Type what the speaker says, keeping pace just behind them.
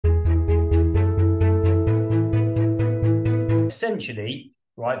essentially,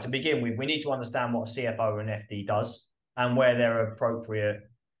 right, to begin with, we need to understand what a CFO and FD does and where they're appropriate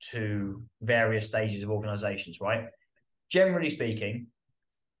to various stages of organizations, right? Generally speaking,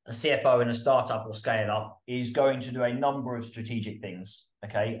 a CFO in a startup or scale up is going to do a number of strategic things.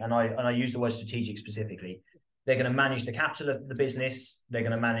 Okay. And I use the word strategic specifically. They're going to manage the capital of the business. They're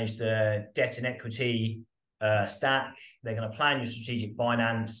going to manage the debt and equity stack. They're going to plan your strategic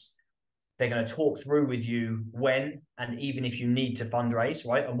finance. They're going to talk through with you when and even if you need to fundraise,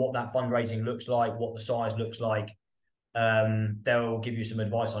 right? And what that fundraising looks like, what the size looks like. They'll give you some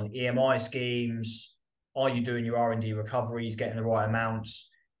advice on EMI schemes. Are you doing your R&D recoveries, getting the right amounts?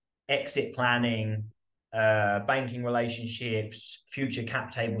 Exit planning, banking relationships, future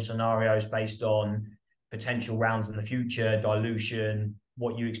cap table scenarios based on potential rounds in the future, dilution,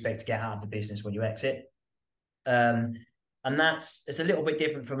 what you expect to get out of the business when you exit. And it's a little bit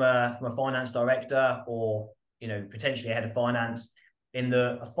different from a finance director or, you know, potentially a head of finance, in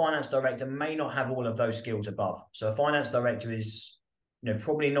that a finance director may not have all of those skills above. So a finance director is, you know,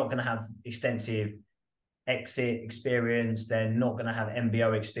 probably not going to have extensive exit experience. They're not going to have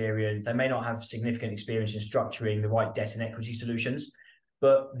MBO experience. They may not have significant experience in structuring the right debt and equity solutions,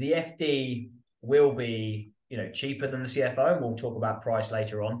 but the FD will be, you know, cheaper than the CFO. And we'll talk about price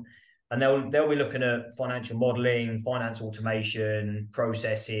later on. And they'll be looking at financial modeling, finance automation,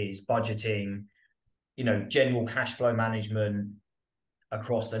 processes, budgeting, you know, general cash flow management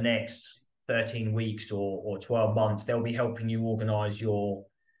across the next 13 weeks or 12 months. They'll be helping you organize your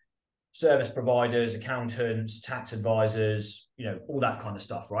service providers, accountants, tax advisors, you know, all that kind of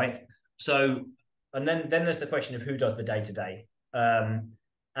stuff, right? So, and then there's the question of who does the day-to-day.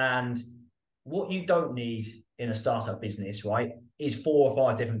 And what you don't need in a startup business, right, is 4 or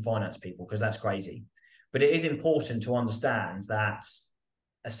 5 different finance people, because that's crazy. But it is important to understand that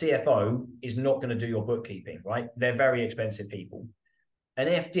a CFO is not going to do your bookkeeping, right? They're very expensive people. An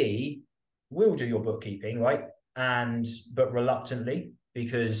FD will do your bookkeeping, right? But reluctantly,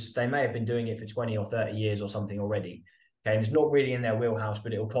 because they may have been doing it for 20 or 30 years or something already. Okay, and it's not really in their wheelhouse,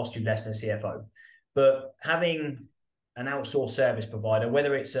 but it will cost you less than CFO. But having an outsourced service provider,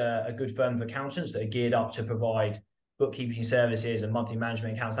 whether it's a good firm of accountants that are geared up to provide bookkeeping services and monthly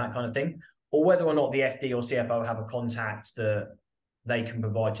management accounts, that kind of thing, or whether or not the FD or CFO have a contact that they can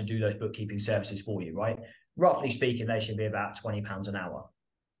provide to do those bookkeeping services for you, right? Roughly speaking, they should be about £20 an hour.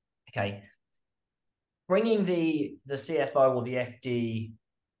 Okay. Bringing the CFO or the FD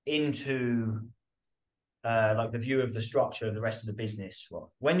into like the view of the structure of the rest of the business.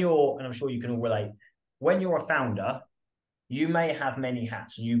 Well, when you're, and I'm sure you can all relate, when you're a founder, you may have many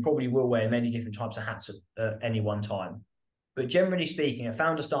hats, and you probably will wear many different types of hats at any one time. But generally speaking, a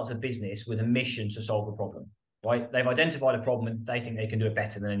founder starts a business with a mission to solve a problem, right? They've identified a problem and they think they can do it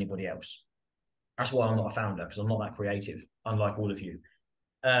better than anybody else. That's why I'm not a founder, because I'm not that creative, unlike all of you.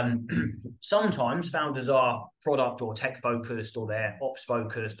 Sometimes founders are product or tech focused, or they're ops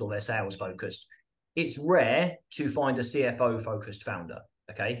focused, or they're sales focused. It's rare to find a CFO focused founder.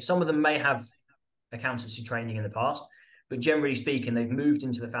 Okay. Some of them may have accountancy training in the past, but generally speaking, they've moved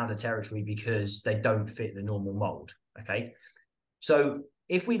into the founder territory because they don't fit the normal mold. Okay. So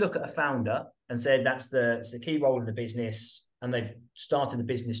if we look at a founder and said that's the key role in the business, and they've started the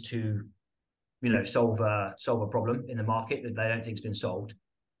business to, you know, solve a problem in the market that they don't think has been solved.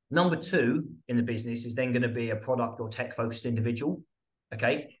 Number 2 in the business is then going to be a product or tech focused individual.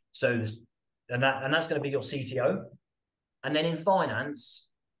 Okay. So, and that's going to be your CTO. And then in finance,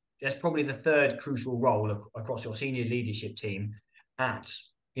 that's probably the 3rd crucial role across your senior leadership team at,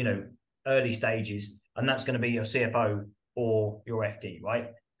 you know, early stages. And that's going to be your CFO or your FD, right?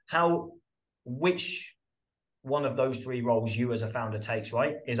 Which one of those 3 roles you as a founder takes,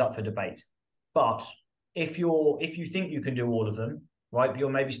 right, is up for debate. But if you think you can do all of them, right, you're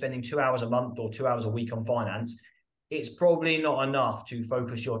maybe spending 2 hours a month or 2 hours a week on finance, it's probably not enough to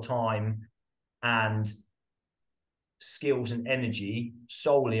focus your time and skills and energy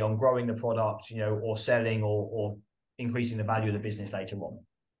solely on growing the product, you know, or selling or increasing the value of the business later on.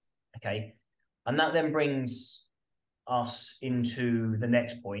 Okay. And that then brings us into the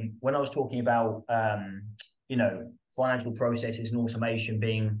next point. When I was talking about, you know, financial processes and automation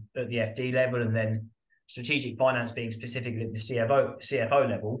being at the FD level, and then strategic finance being specifically at the CFO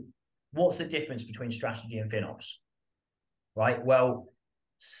level, what's the difference between strategy and FinOps? Right. Well,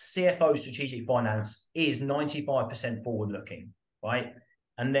 CFO strategic finance is 95% forward looking, right?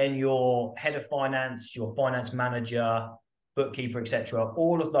 And then your head of finance, your finance manager, bookkeeper, etc.,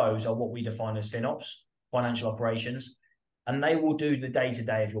 all of those are what we define as FinOps, financial operations, and they will do the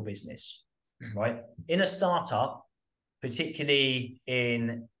day-to-day of your business, right? In a startup, particularly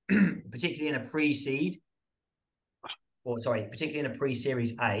in a pre-seed, or sorry, particularly in a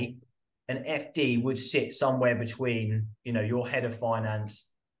pre-series A, an FD would sit somewhere between, your head of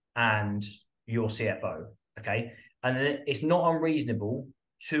finance and your CFO. Okay. And then it's not unreasonable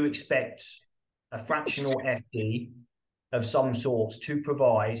to expect a fractional FD of some sorts to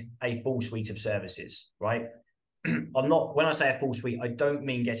provide a full suite of services, right? When I say a full suite, I don't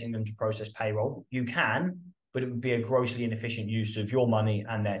mean getting them to process payroll. You can, but it would be a grossly inefficient use of your money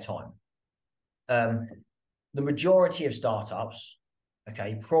and their time. The majority of startups,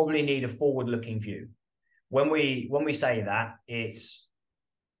 okay, probably need a forward-looking view. When we say that, it's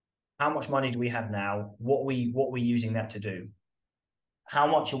how much money do we have now? What we're using that to do? How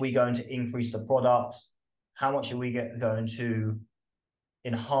much are we going to increase the product? How much are we going to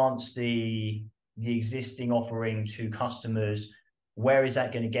enhance the existing offering to customers? Where is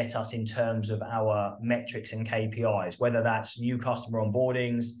that going to get us in terms of our metrics and KPIs, whether that's new customer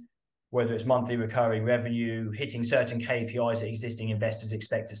onboardings, whether it's monthly recurring revenue, hitting certain KPIs that existing investors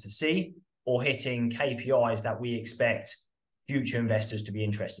expect us to see, or hitting KPIs that we expect future investors to be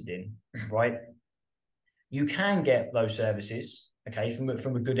interested in, right? You can get those services, okay,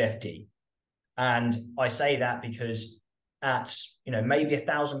 from a good FD. And I say that because at, maybe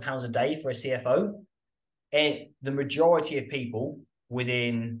 £1,000 a day for a CFO, the majority of people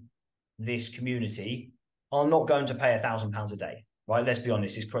within this community are not going to pay £1,000 a day, right? Let's be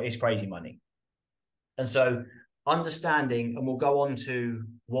honest, it's crazy money. And so understanding, and we'll go on to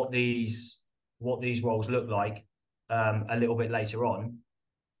what these roles look like a little bit later on,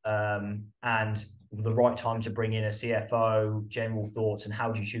 and the right time to bring in a CFO, general thoughts, and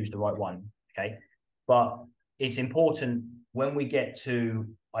how do you choose the right one, okay? But it's important when we get to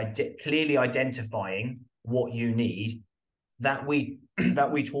clearly identifying what you need, that we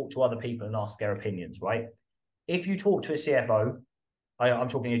talk to other people and ask their opinions, right? If you talk to a CFO, I'm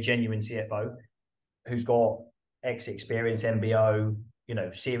talking a genuine CFO who's got exit experience, MBO,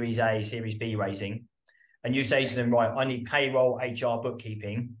 Series A, Series B raising, and you say to them, right, I need payroll, HR,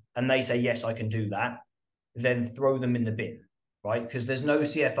 bookkeeping, and they say, yes, I can do that, then throw them in the bin, right? Because there's no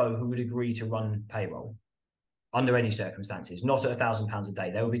CFO who would agree to run payroll under any circumstances, not at £1,000 a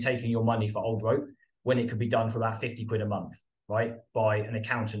day. They will be taking your money for old rope when it could be done for about 50 quid a month, right? By an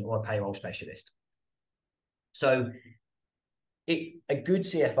accountant or a payroll specialist. So a good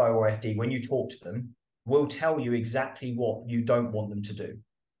CFO or FD, when you talk to them, will tell you exactly what you don't want them to do.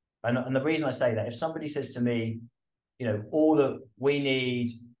 And the reason I say that, if somebody says to me, we need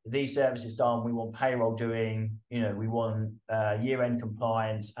these services done, we want payroll doing, we want year-end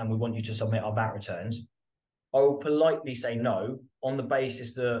compliance, and we want you to submit our VAT returns, I will politely say no on the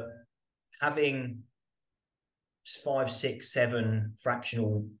basis that having 5, 6, 7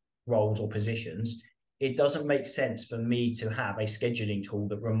 fractional roles or positions, it doesn't make sense for me to have a scheduling tool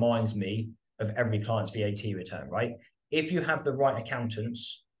that reminds me of every client's VAT return, right? If you have the right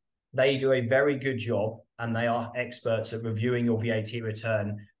accountants, they do a very good job and they are experts at reviewing your VAT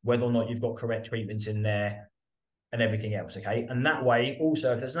return, whether or not you've got correct treatments in there and everything else, okay? And that way,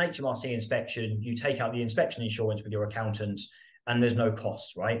 also, if there's an HMRC inspection, you take out the inspection insurance with your accountants and there's no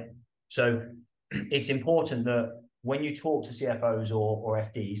costs, right? So it's important that when you talk to CFOs or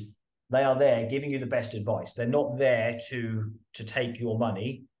FDs, they are there giving you the best advice. They're not there to take your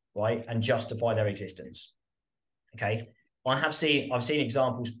money, right, and justify their existence, okay? I've seen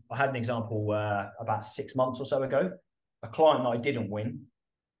examples. I had an example about 6 months or so ago. A client that I didn't win,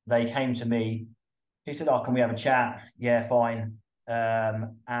 they came to me. He said, "Oh, can we have a chat?" Yeah, fine.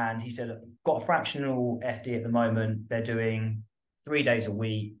 And he said, "Got a fractional FD at the moment. They're doing 3 days a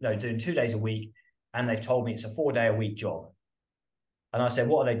week. No, doing 2 days a week, and they've told me it's a 4-day-a-week job." And I said,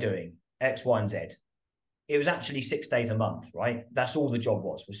 "What are they doing?" X, Y, and Z. It was actually 6 days a month, right? That's all the job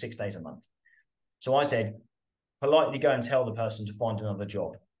was 6 days a month. So I said, politely go and tell the person to find another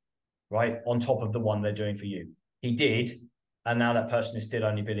job, right, on top of the one they're doing for you. He did, and now that person is still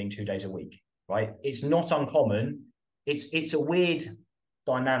only billing 2 days a week, right? It's not uncommon. It's a weird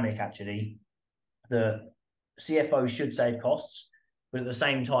dynamic, actually. The CFO should save costs, but at the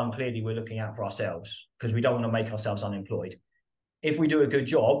same time, clearly we're looking out for ourselves because we don't want to make ourselves unemployed. If we do a good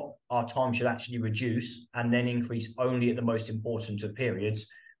job, our time should actually reduce and then increase only at the most important of periods,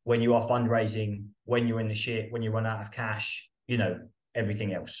 when you are fundraising, when you're in the shit, when you run out of cash,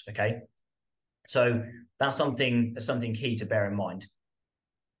 everything else, okay? So that's something key to bear in mind.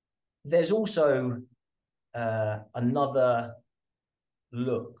 There's also another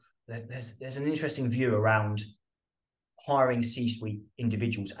look. There's an interesting view around hiring C-suite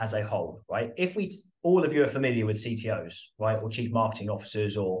individuals as a whole, right? All of you are familiar with CTOs, right? Or chief marketing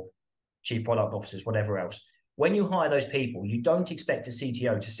officers or chief product officers, whatever else. when you hire those people, you don't expect a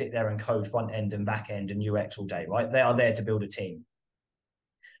CTO to sit there and code front end and back end and UX all day, right? They are there to build a team.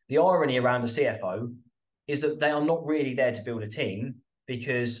 The irony around a CFO is that they are not really there to build a team,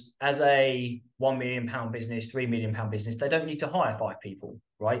 because as a £1 million business, £3 million business, they don't need to hire 5 people,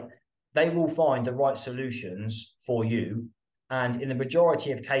 right? They will find the right solutions for you. And in the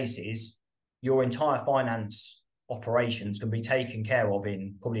majority of cases, your entire finance operations can be taken care of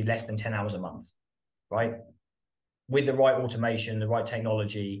in probably less than 10 hours a month, right? With the right automation, the right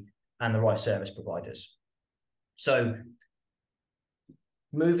technology, and the right service providers. So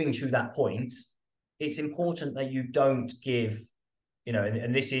moving to that point, it's important that you don't give, you know,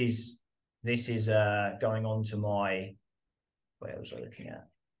 and this is going on to my, where was I looking at?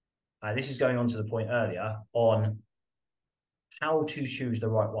 This is going on to the point earlier on how to choose the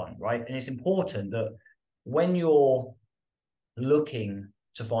right one, right? And it's important that when you're looking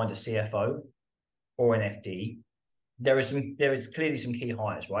to find a CFO or an FD, there is clearly some key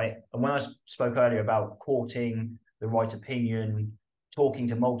hires, right? And when I spoke earlier about courting the right opinion, talking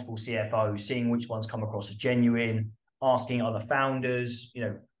to multiple CFOs, seeing which ones come across as genuine, asking other founders, you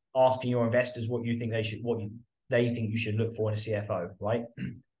know, asking your investors what you think they think you should look for in a CFO, right?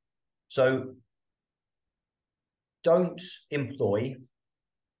 So don't employ,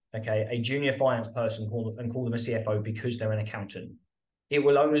 okay, a junior finance person and call them a CFO because they're an accountant. It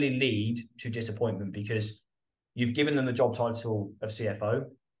will only lead to disappointment, because you've given them the job title of CFO.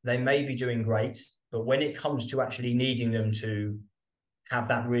 They may be doing great, but when it comes to actually needing them to have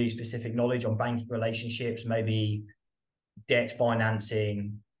that really specific knowledge on banking relationships, maybe debt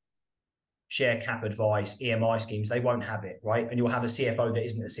financing, share cap advice, EMI schemes, they won't have it, right? And you'll have a CFO that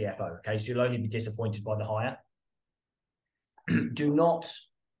isn't a CFO, okay? So you'll only be disappointed by the hire. Do not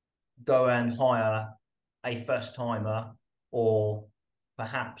go and hire a first-timer or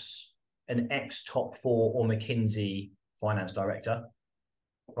perhaps an ex-Top 4 or McKinsey finance director,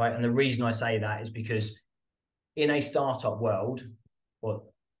 right? And the reason I say that is because in a startup world,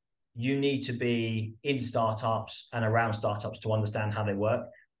 well, you need to be in startups and around startups to understand how they work.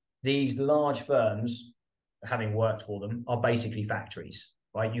 These large firms, having worked for them, are basically factories,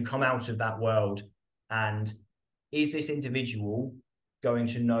 right? You come out of that world, and is this individual going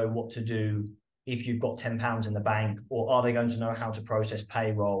to know what to do if you've got £10 in the bank? Or are they going to know how to process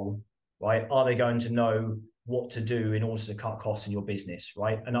payroll, right? Are they going to know what to do in order to cut costs in your business,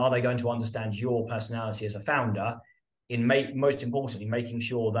 right? And are they going to understand your personality as a founder in most importantly, making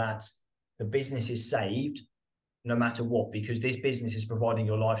sure that the business is saved no matter what, because this business is providing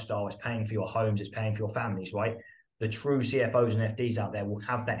your lifestyle, it's paying for your homes, it's paying for your families, right? The true CFOs and FDs out there will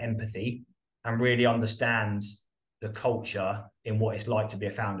have that empathy and really understand the culture in what it's like to be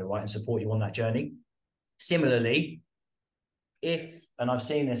a founder, right? And support you on that journey. Similarly, and I've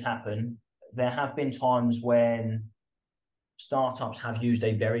seen this happen, there have been times when startups have used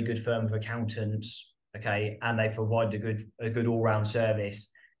a very good firm of accountants, okay, and they provide a good all-round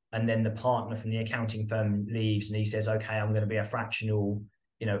service, and then the partner from the accounting firm leaves and he says, okay, I'm going to be a fractional,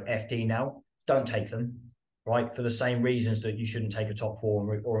 you know, FD now. Don't take them, right? For the same reasons that you shouldn't take a Top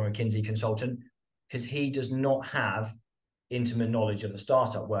 4 or a McKinsey consultant, because he does not have intimate knowledge of the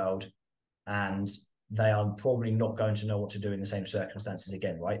startup world, and they are probably not going to know what to do in the same circumstances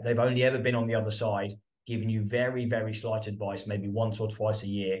again, right? They've only ever been on the other side, giving you very, very slight advice, maybe once or twice a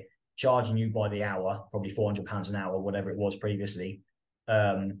year, charging you by the hour, probably £400 an hour, whatever it was previously.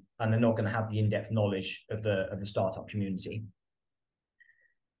 And they're not going to have the in-depth knowledge of the startup community.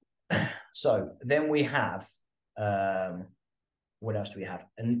 So then we have, what else do we have?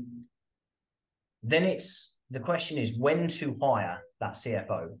 And then the question is when to hire that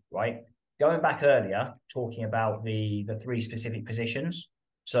CFO, right? Going back earlier, talking about the 3 specific positions.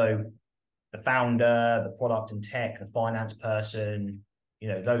 So the founder, the product and tech, the finance person, you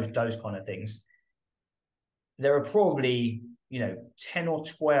know, those kind of things. There are probably, you know, 10 or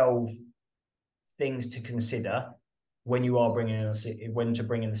 12 things to consider when you are when to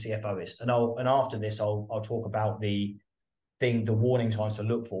bring in the CFO is. And after this, I'll talk about the warning signs to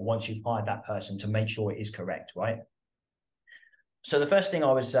look for once you've hired that person to make sure it is correct, right? So the first thing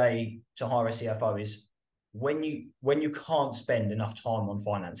I would say to hire a CFO is when you can't spend enough time on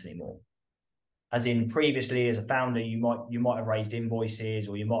finance anymore. As in previously as a founder, you might have raised invoices,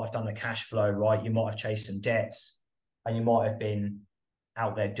 or you might have done the cash flow, right? You might have chased some debts, and you might have been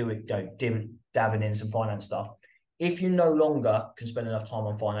out there dabbing in some finance stuff. If you no longer can spend enough time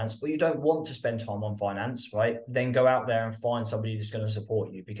on finance, or you don't want to spend time on finance, right, then go out there and find somebody that's going to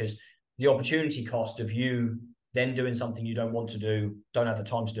support you, because the opportunity cost of you then doing something you don't want to do, don't have the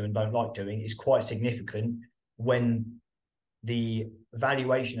time to do, and don't like doing is quite significant when the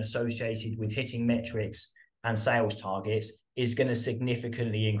valuation associated with hitting metrics and sales targets is going to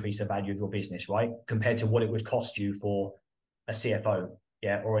significantly increase the value of your business, right? Compared to what it would cost you for a CFO,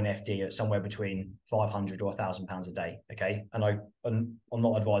 yeah, or an FD at somewhere between 500 or £1,000 a day. Okay. And I'm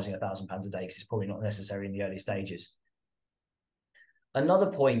not advising £1,000 a day because it's probably not necessary in the early stages.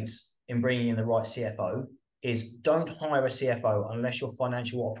 Another point in bringing in the right CFO is don't hire a CFO unless your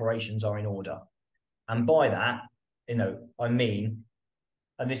financial operations are in order. And by that, I mean,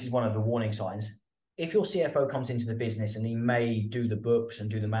 and this is one of the warning signs, if your CFO comes into the business and he may do the books and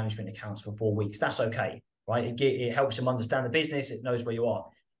do the management accounts for 4 weeks, that's okay, right? It helps him understand the business. It knows where you are.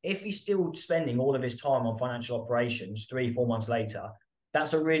 If he's still spending all of his time on financial operations 3-4 months later,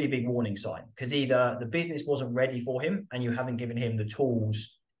 that's a really big warning sign, because either the business wasn't ready for him and you haven't given him the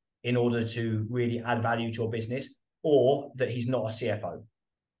tools in order to really add value to your business, or that he's not a CFO,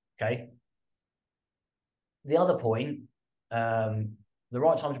 okay? The other point, the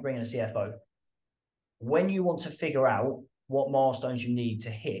right time to bring in a CFO, when you want to figure out what milestones you need to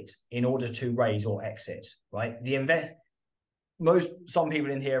hit in order to raise or exit, right? Some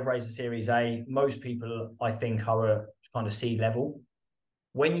people in here have raised a Series A. Most people, I think, are at kind of C level.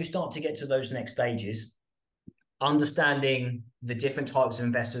 When you start to get to those next stages, understanding the different types of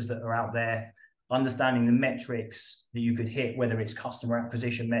investors that are out there, understanding the metrics that you could hit, whether it's customer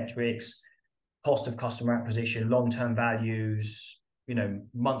acquisition metrics, cost of customer acquisition, long-term values,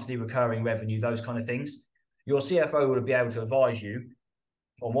 monthly recurring revenue, those kind of things. Your CFO will be able to advise you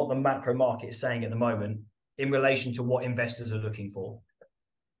on what the macro market is saying at the moment in relation to what investors are looking for.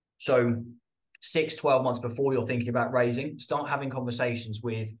 So 6-12 months before you're thinking about raising, start having conversations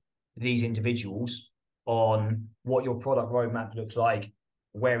with these individuals on what your product roadmap looks like,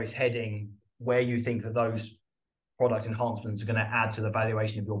 where it's heading, where you think that those product enhancements are going to add to the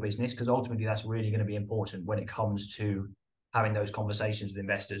valuation of your business, because ultimately that's really going to be important when it comes to having those conversations with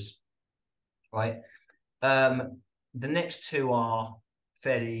investors, right? The next two are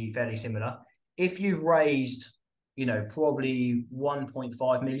fairly similar. If you've raised, probably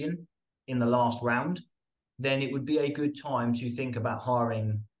 1.5 million in the last round, then it would be a good time to think about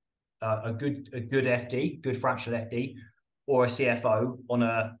hiring a good FD, good fractional FD, or a CFO on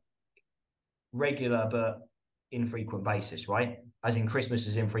a regular but infrequent basis, right? As in Christmas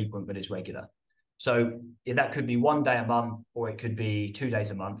is infrequent, but it's regular. So that could be 1 day a month, or it could be 2 days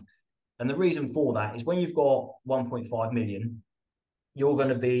a month. And the reason for that is when you've got 1.5 million, you're going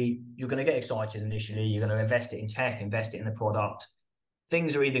to get excited initially. You're going to invest it in tech, invest it in the product.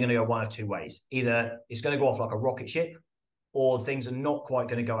 Things are either going to go one of two ways. Either it's going to go off like a rocket ship, or things are not quite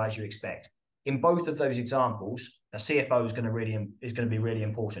going to go as you expect. In both of those examples, a CFO is going to be really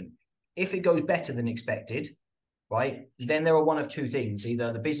important. If it goes better than expected, right, then there are one of two things.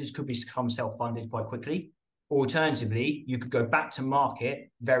 Either the business could become self-funded quite quickly, or alternatively, you could go back to market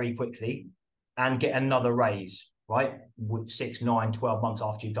very quickly and get another raise, right, 6, 9, 12 months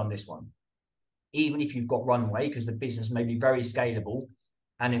after you've done this one. Even if you've got runway, because the business may be very scalable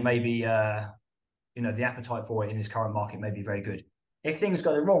and it may be, the appetite for it in this current market may be very good. If things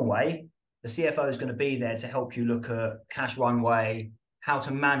go the wrong way, the CFO is going to be there to help you look at cash runway, how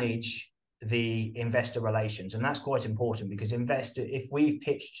to manage the investor relations. And that's quite important, because if we've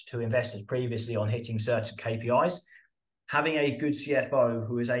pitched to investors previously on hitting certain KPIs, having a good CFO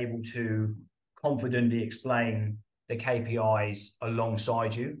who is able to confidently explain the KPIs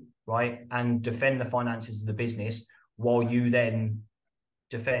alongside you, right, and defend the finances of the business while you then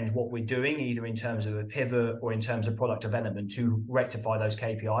defend what we're doing, either in terms of a pivot or in terms of product development to rectify those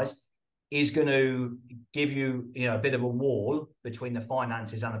KPIs, is going to give you, a bit of a wall between the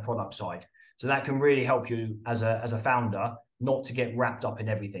finances and the product side. So that can really help you as a founder not to get wrapped up in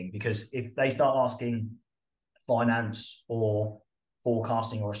everything, because if they start asking finance or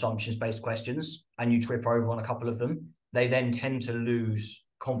forecasting or assumptions-based questions and you trip over on a couple of them, they then tend to lose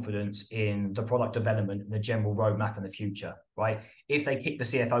confidence in the product development and the general roadmap in the future, right? If they kick the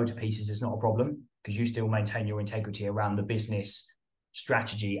CFO to pieces, it's not a problem, because you still maintain your integrity around the business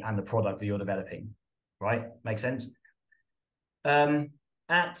strategy and the product that you're developing, right? Makes sense?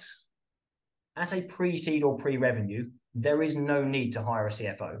 At a pre-seed or pre-revenue, there is no need to hire a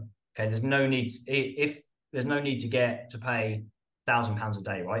CFO. Okay, there's no need to pay £1,000 a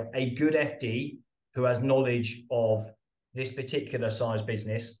day, right? A good FD who has knowledge of this particular size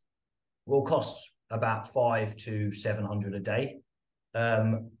business will cost about 500 to 700 a day.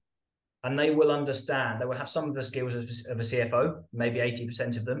 And they will understand, they will have some of the skills of a CFO, maybe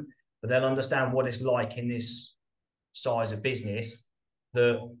 80% of them, but they'll understand what it's like in this size of business.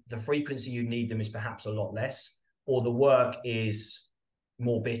 The frequency you need them is perhaps a lot less, or the work is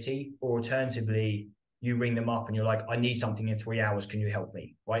more bitty, or alternatively, you ring them up and you're like, I need something in 3 hours, can you help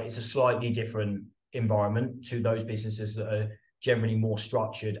me? Right? It's a slightly different environment to those businesses that are generally more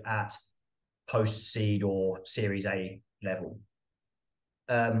structured at post-seed or Series A level.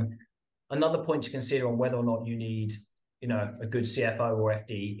 Another point to consider on whether or not you need, a good CFO or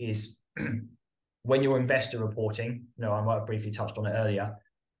FD is when your investor reporting, I might have briefly touched on it earlier,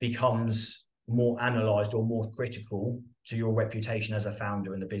 becomes more analysed or more critical to your reputation as a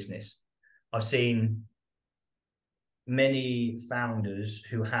founder in the business. I've seen many founders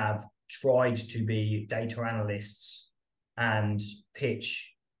who have tried to be data analysts and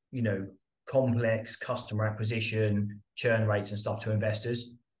pitch, complex customer acquisition, churn rates and stuff to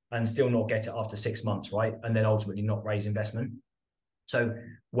investors and still not get it after 6 months, right? And then ultimately not raise investment. So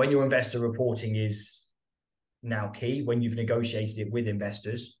when your investor reporting is now key, when you've negotiated it with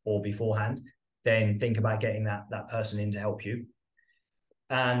investors or beforehand, then think about getting that person in to help you.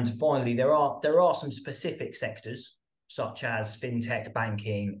 And finally, there are some specific sectors such as fintech,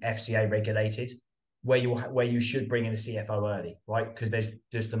 banking, FCA regulated, where you should bring in a CFO early, right? Because there's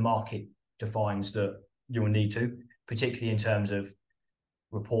just the market defines that you will need to, particularly in terms of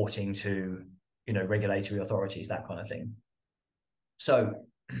reporting to regulatory authorities, that kind of thing. So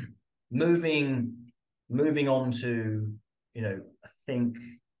moving on to I think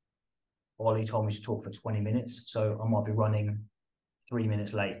Ollie told me to talk for 20 minutes, so I might be running 3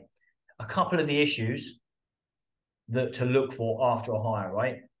 minutes late. A couple of the issues that to look for after a hire,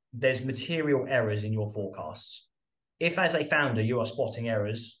 right? There's material errors in your forecasts. If as a founder you are spotting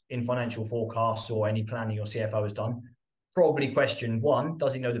errors in financial forecasts or any planning your CFO has done, probably question one,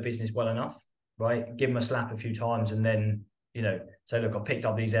 does he know the business well enough, right? Give him a slap a few times and then, say, look, I've picked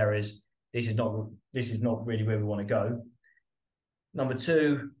up these errors. This is not really where we want to go. Number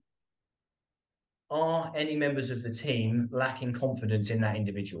two, are any members of the team lacking confidence in that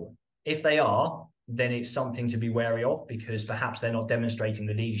individual? If they are, then it's something to be wary of because perhaps they're not demonstrating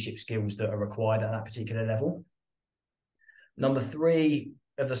the leadership skills that are required at that particular level. Number three,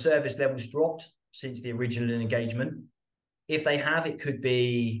 have the service levels dropped since the original engagement? If they have, it could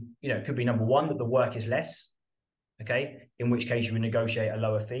be, number one, that the work is less, okay, in which case you would negotiate a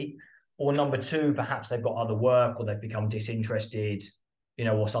lower fee. Or number two, perhaps they've got other work or they've become disinterested,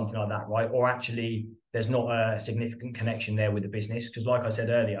 or something like that, right? Or actually, there's not a significant connection there with the business. Because like I said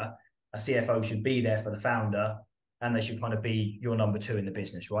earlier, a CFO should be there for the founder and they should kind of be your number two in the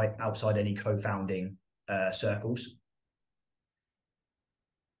business, right? Outside any co-founding circles.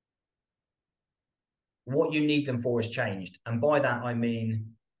 What you need them for has changed. And by that, I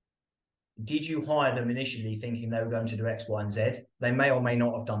mean, did you hire them initially thinking they were going to do X, Y, and Z? They may or may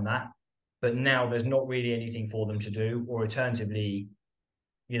not have done that, but now there's not really anything for them to do, or alternatively,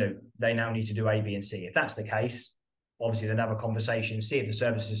 they now need to do A, B, and C. If that's the case, obviously then have a conversation, see if the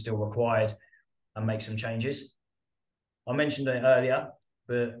service is still required and make some changes. I mentioned it earlier,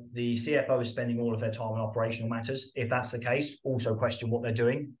 but the CFO is spending all of their time on operational matters. If that's the case, also question what they're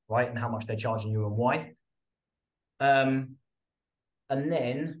doing, right? And how much they're charging you and why. And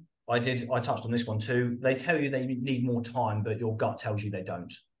then I touched on this one too. They tell you they need more time, but your gut tells you they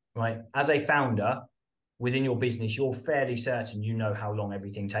don't, right? As a founder within your business, you're fairly certain you know how long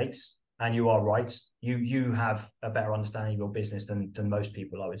everything takes. And you are right. You have a better understanding of your business than most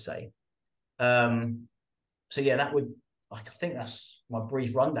people, I would say. So yeah, I think that's my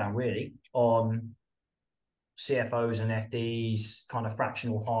brief rundown really on CFOs and FDs, kind of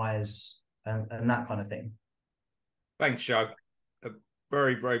fractional hires and that kind of thing. Thanks, Joe.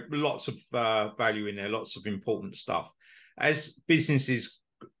 Very, very lots of value in there, lots of important stuff. As businesses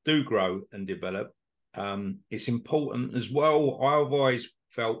do grow and develop, it's important as well. I've always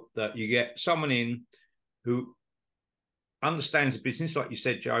felt that you get someone in who understands the business, like you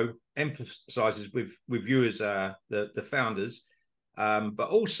said, Joe, emphasizes with you as the founders, but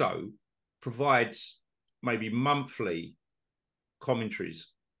also provides maybe monthly commentaries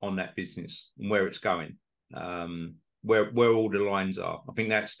on that business and where it's going, where all the lines are. I think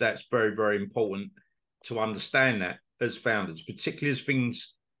that's very, very important to understand that as founders, particularly as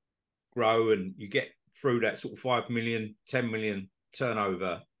things grow and you get through that sort of 5 million, 10 million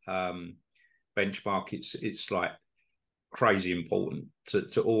turnover benchmark. It's like crazy important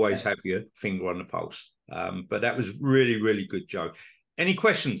to always have your finger on the pulse. But that was really, really good, Joe. Any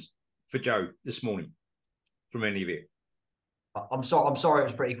questions for Joe this morning from any of you? I'm sorry it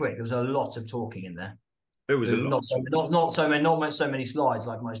was pretty quick. There was a lot of talking in there. It was a lot. Not so many slides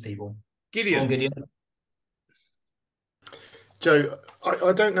like most people. Gideon. Gideon. Joe,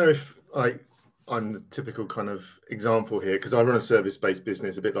 I don't know if I'm the typical kind of example here because I run a service-based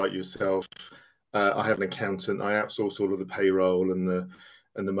business a bit like yourself. I have an accountant. I outsource all of the payroll and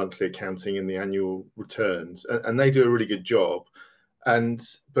the monthly accounting and the annual returns, and they do a really good job.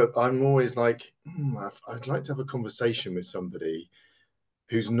 But I'm always like, I'd like to have a conversation with somebody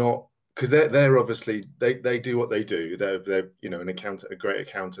who's not, because they're obviously they do what they do. They're an accountant, a great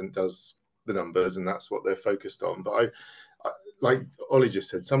accountant does the numbers, and that's what they're focused on. But I like Ollie just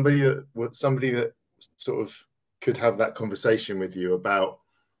said, somebody that sort of could have that conversation with you about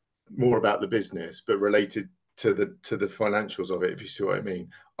more about the business, but related to the financials of it, if you see what I mean.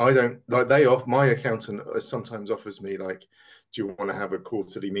 I don't like my accountant sometimes offers me like, do you want to have a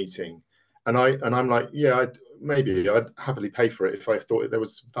quarterly meeting? And I'm like, yeah, maybe I'd happily pay for it if I thought there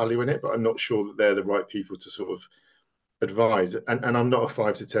was value in it, but I'm not sure that they're the right people to sort of advise. And I'm not a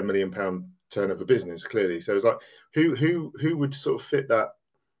 £5 to £10 million turnover business, clearly. So it's like, who would sort of fit that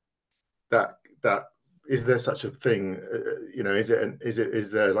is there such a thing? Is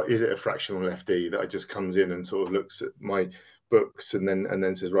it a fractional FD that just comes in and sort of looks at my books and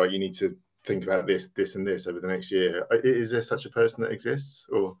then says, right, you need to think about this, and this over the next year? Is there such a person that exists?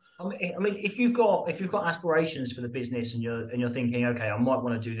 Or I mean, if you've got aspirations for the business and you're thinking, okay, I might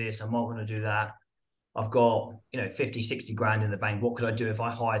want to do this, I might want to do that. I've got 50, 60 grand in the bank. What could I do if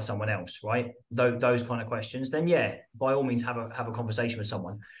I hired someone else? Right? Those kind of questions. Then yeah, by all means, have a conversation with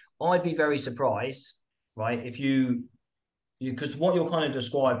someone. I'd be very surprised, right, if you because what you're kind of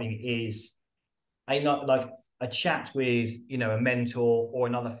describing is a chat with a mentor or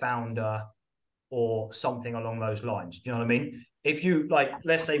another founder or something along those lines. Do you know what I mean? If you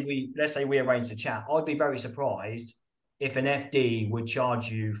let's say we arranged a chat, I'd be very surprised if an FD would charge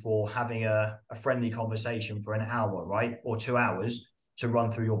you for having a friendly conversation for an hour, right, or 2 hours to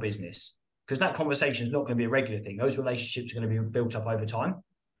run through your business, because that conversation is not going to be a regular thing. Those relationships are going to be built up over time.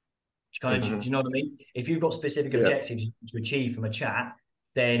 Do you know what I mean? If you've got specific objectives to achieve from a chat,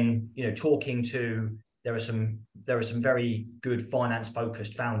 then talking to there are some very good finance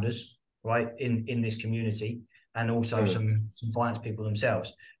focused founders, right, in this community, and also some finance people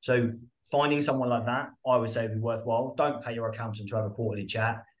themselves. So finding someone like that, I would say, would be worthwhile. Don't pay your accountant to have a quarterly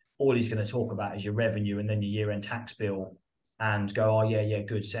chat. All he's going to talk about is your revenue and then your year-end tax bill, and go, oh yeah,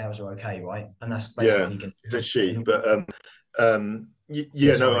 good, sales are okay, right? And that's basically going to. It's a she, but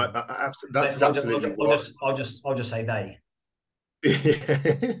that's absolutely what. I'll just say they.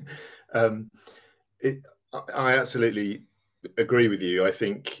 I absolutely agree with you. I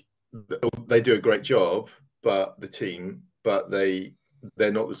think they do a great job, but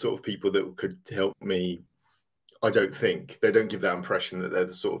they're not the sort of people that could help me. I don't think they don't give that impression that they're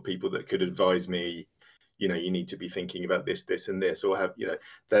the sort of people that could advise me. You need to be thinking about this, and this, or have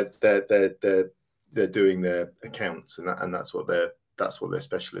they're doing their accounts, and that's what their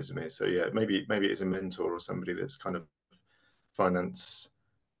specialism is. So yeah, maybe it's a mentor or somebody that's kind of finance.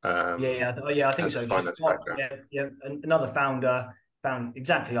 I think so. Just another founder found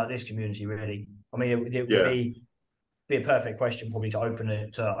exactly like this community. Really, I mean, it would be a perfect question probably to open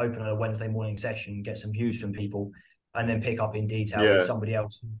a Wednesday morning session, get some views from people, and then pick up in detail with somebody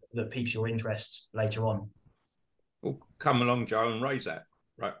else that piques your interest later on. Well, come along, Joe, and raise that.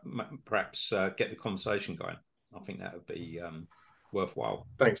 Right, perhaps get the conversation going. I think that would be worthwhile.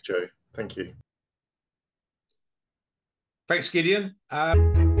 Thanks, Joe. Thank you. Thanks, Gideon.